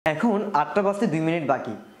এখন 8টা বাজতে 2 মিনিট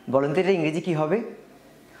বাকি, বলেন তো এটা ইংরেজি কি হবে?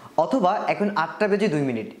 অথবা এখন 8টা বেজে 2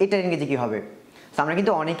 মিনিট, এটা ইংরেজি কি হবে? আমরা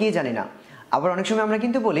কিন্তু অনেকেই জানি না। আবার অনেক সময় আমরা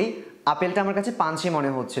কিন্তু বলি আপেলটা আমার কাছে পানসে মনে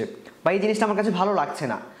হচ্ছে, বা এই জিনিসটা আমার কাছে ভালো লাগছে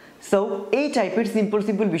না। সো এই টাইপের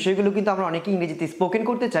সিম্পল বিষয়গুলো কিন্তু আমরা অনেকেই ইংরেজিতে স্পোকেন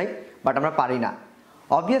করতে চাই, বাট আমরা পারি না।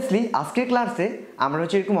 অবভিয়াসলি আজকের ক্লাসে আমরা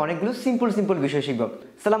হচ্ছে এরকম অনেকগুলো সিম্পল বিষয় শিখব।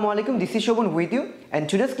 আসসালামু আলাইকুম, this is Sovan with you, and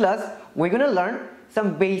today's class we gonna learn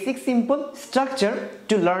some basic simple structure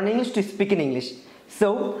to learn English, to speak in English. So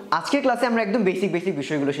আজকের ক্লাসে আমরা একদম বেসিক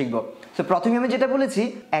বিষয়গুলো শিখব। সো প্রথমে আমি যেটা বলেছি,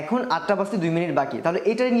 এখন 8টা বাজতে 2 মিনিট বাকি, তাহলে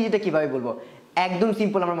এটার ইংরেজিটা কিভাবে বলবো? একদম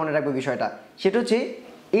সিম্পল আমরা মনে রাখবো বিষয়টা। সেটা হচ্ছে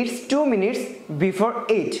it's 2 minutes before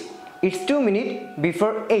 8. It's 2 minutes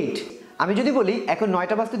before 8. আমি যদি বলি এখন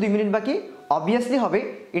 9টা বাজতে 2 মিনিট বাকি, অবভিয়াসলি হবে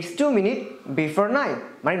ইটস 2 minutes before 9,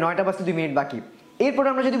 মানে 9টা বাজতে 2 মিনিট বাকি। এরপর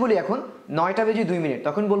আমরা যদি বলি এখন 9টা বেজে 2 মিনিট,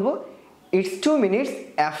 তখন বলবো ইটস 2 minutes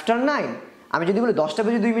after 9. আমি যদি বলি 10টা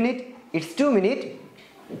বেজে 2 minute, it's 2 minutes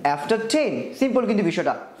after 10. Simple কিন্তু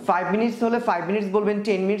বিষয়টা। 5 মিনিটস হলে 5 মিনিটস বলবেন,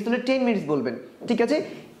 10 মিনিটস হলে 10 মিনিটস বলবেন, ঠিক আছে?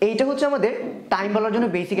 এইটা হচ্ছে আমাদের টাইম বলার জন্য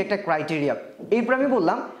বেসিক একটা ক্রাইটেরিয়া। এরপর আমি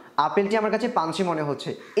বললাম আপেলটি আমার কাছে পানসে মনে হচ্ছে,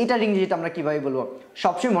 এটার ইংরেজিটা আমরা কিভাবে বলবো?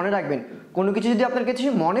 সবসময় মনে রাখবেন, কোনো কিছু যদি আপনার কাছে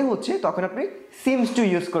মনে হচ্ছে তখন আপনি সিমস টু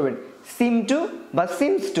ইউজ করবেন, সিম টু বা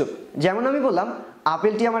সিমস টু। যেমন আমি বললাম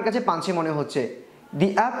আপেলটি আমার কাছে পানসে মনে হচ্ছে, দি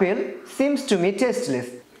Apple seems to me tasteless.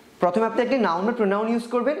 প্রথমে আপনি একটি নাউন বা প্রোনাউন ইউজ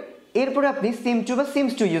করবেন, এরপরে আপনি সিম টু বা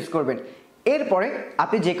সিমস টু ইউজ করবেন। এরপরে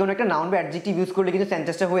আপনি যে কোনো একটা নাউন বা অ্যাডজেক্টিভ ইউজ করলে কিন্তু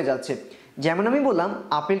সেন্টেন্সটা হয়ে যাচ্ছে। যেমন আমি বললাম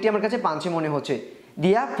আপেলটি আমার কাছে পানসে মনে হচ্ছে,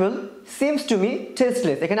 দি Apple seems to me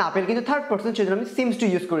tasteless. এখানে আপেল কিন্তু থার্ড পারসন, সেজন্য আমি সিমস টু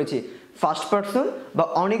ইউজ করেছি। ফার্স্ট পারসন বা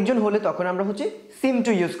অনেকজন হলে তখন আমরা হচ্ছে সিম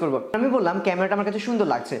টু ইউজ করব। আমি বললাম ক্যামেরাটা আমার কাছে সুন্দর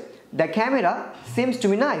লাগছে, the camera seems to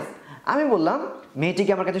me nice. আমি বললাম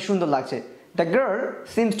মেয়েটিকে আমার কাছে সুন্দর লাগছে, the girl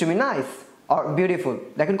seems to me nice or beautiful.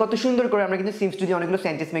 দেখেন কত সুন্দর করে আমরা কিন্তু সিমস টু দিয়ে অনেকগুলো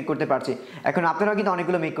সেন্টেন্স মেক করতে পারছি। এখন আপনারাও কিন্তু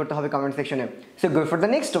অনেকগুলো মেক করতে হবে কমেন্ট সেকশনে। So go for the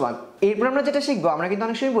next one. এরপর আমরা যেটা শিখবো, আমরা কিন্তু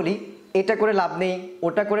অনেক সময় বলি এটা করে লাভ নেই,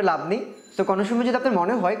 ওটা করে লাভ নেই। সো কোনো সময় যদি আপনার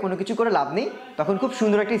মনে হয় কোনো কিছু করে লাভ নেই, তখন খুব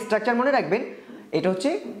সুন্দর একটা স্ট্রাকচার মনে রাখবেন, এটা হচ্ছে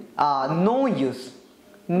নো ইউজ।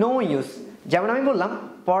 No use. যেমন আমি বললাম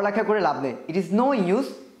পড়ালেখা করে লাভ নেই, it is no use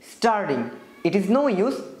starting. It is no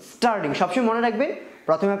use starting. সবসময় মনে রাখবেন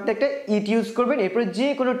প্রথমে আপনি একটা ইট ইউজ করবেন, এরপরে যে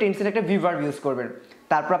কোনো টেন্সের একটা ভার্ব ইউজ করবেন,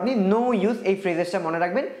 তারপর আপনি নো ইউজ এই ফ্রেজেসটা মনে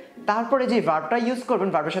রাখবেন। তারপরে যে ভার্বটা ইউজ করবেন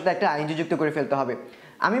ভার্বের সাথে একটা আইএনজি যুক্ত করে ফেলতে হবে।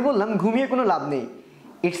 আমি বললাম ঘুমিয়ে কোনো লাভ নেই,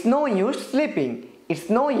 it's no use sleeping. It's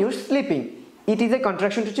no use sleeping. It is a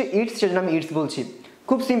contraction to its, সেজন্য আমি ইটস বলছি।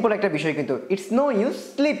 খুব সিম্পল একটা বিষয় কিন্তু, ইটস নো ইউজ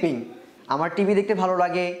স্লিপিং। আমার টিভি দেখতে ভালো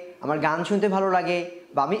লাগে, আমার গান শুনতে ভালো লাগে,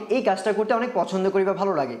 বা আমি এই কাজটা করতে অনেক পছন্দ করি বা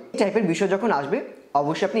ভালো লাগে, এই টাইপের বিষয় যখন আসবে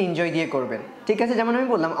অবশ্যই আপনি এনজয় দিয়ে করবেন, ঠিক আছে? যেমন আমি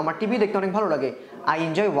বললাম আমার টিভি দেখতে অনেক ভালো লাগে, আই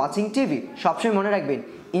এনজয় ওয়াচিং টিভি। সবসময় মনে রাখবেন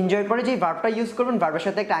এনজয় পরে যে ভার্বটা ইউজ করবেন ভার্বের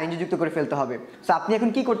সাথে একটা আইএনজি যুক্ত করে ফেলতে হবে। সো আপনি এখন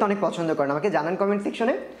কি করতে অনেক পছন্দ করেন আমাকে জানান কমেন্ট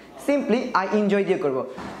সেকশনে। সিম্পলি আই এনজয় দিয়ে করবো,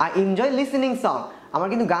 আই এনজয় লিসেনিং সং। আমার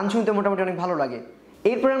কিন্তু গান শুনতে মোটামুটি অনেক ভালো লাগে।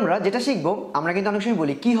 এরপরে আমরা যেটা শিখবো, আমরা কিন্তু অনেক সময়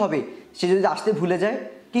বলি কি হবে সে যদি আসতে ভুলে যায়,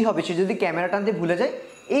 কি হবে সে যদি ক্যামেরা টানতে ভুলে যায়।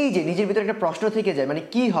 এই যে নিজের ভিতরে একটা প্রশ্ন থেকে যায়, মানে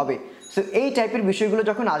কি হবে। সো এই টাইপের বিষয়গুলো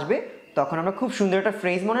যখন আসবে তখন আমরা খুব সুন্দর একটা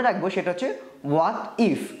ফ্রেজ মনে রাখবো, সেটা হচ্ছে হোয়াট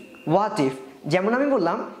ইফ। What if. যেমন আমি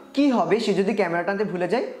বললাম কি হবে সে যদি ক্যামেরা টানতে ভুলে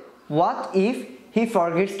যায়, what if he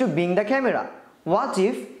forgets to bring the camera. What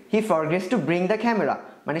if he forgets to bring the camera,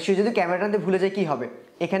 মানে সে যদি ক্যামেরা টানতে ভুলে যায় কি হবে।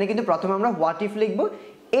 এখানে কিন্তু প্রথমে আমরা হোয়াট ইফ লিখবো,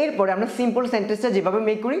 এরপরে আমরা সিম্পল সেন্টেন্সটা যেভাবে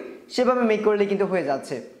মেক করি সেভাবে মেক করলে কিন্তু হয়ে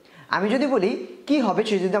যাচ্ছে। আমি যদি বলি কি হবে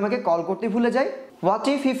সে যদি আমাকে কল করতে ভুলে যায়, what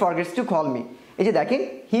if he forgets to call me. এই যে দেখেন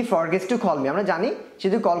হি ফরগেটস টু কল মি, আমরা জানি সে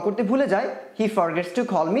যদি কল করতে ভুলে যায় হি ফরগেটস টু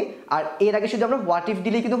কল মি, আর এর আগে শুধু আমরা হোয়াট ইফ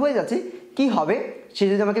দিলেই কিন্তু হয়ে যাচ্ছে কি হবে সে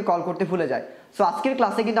যদি আমাকে কল করতে ভুলে যায়। সো আজকের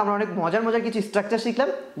ক্লাসে কিন্তু আমরা অনেক মজার কিছু স্ট্রাকচার শিখলাম।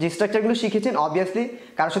 যে স্ট্রাকচারগুলো শিখেছেন অবভিয়াসলি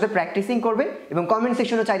কারোর সাথে প্র্যাকটিসিং করবেন, এবং কমেন্ট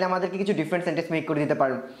সেকশনে চাইলে আমাদেরকে কিছু ডিফারেন্ট সেন্টেন্স মেক করে দিতে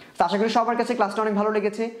পারেন। তো আশা করি সবার কাছে ক্লাসটা অনেক ভালো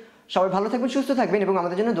লেগেছে। সবাই ভালো থাকবেন, সুস্থ থাকবেন এবং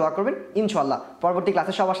আমাদের জন্য দোয়া করবেন। ইনশাআল্লাহ পরবর্তী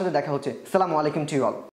ক্লাসে সবার সাথে দেখা হচ্ছে। আসসালামু আলাইকুম টু অল।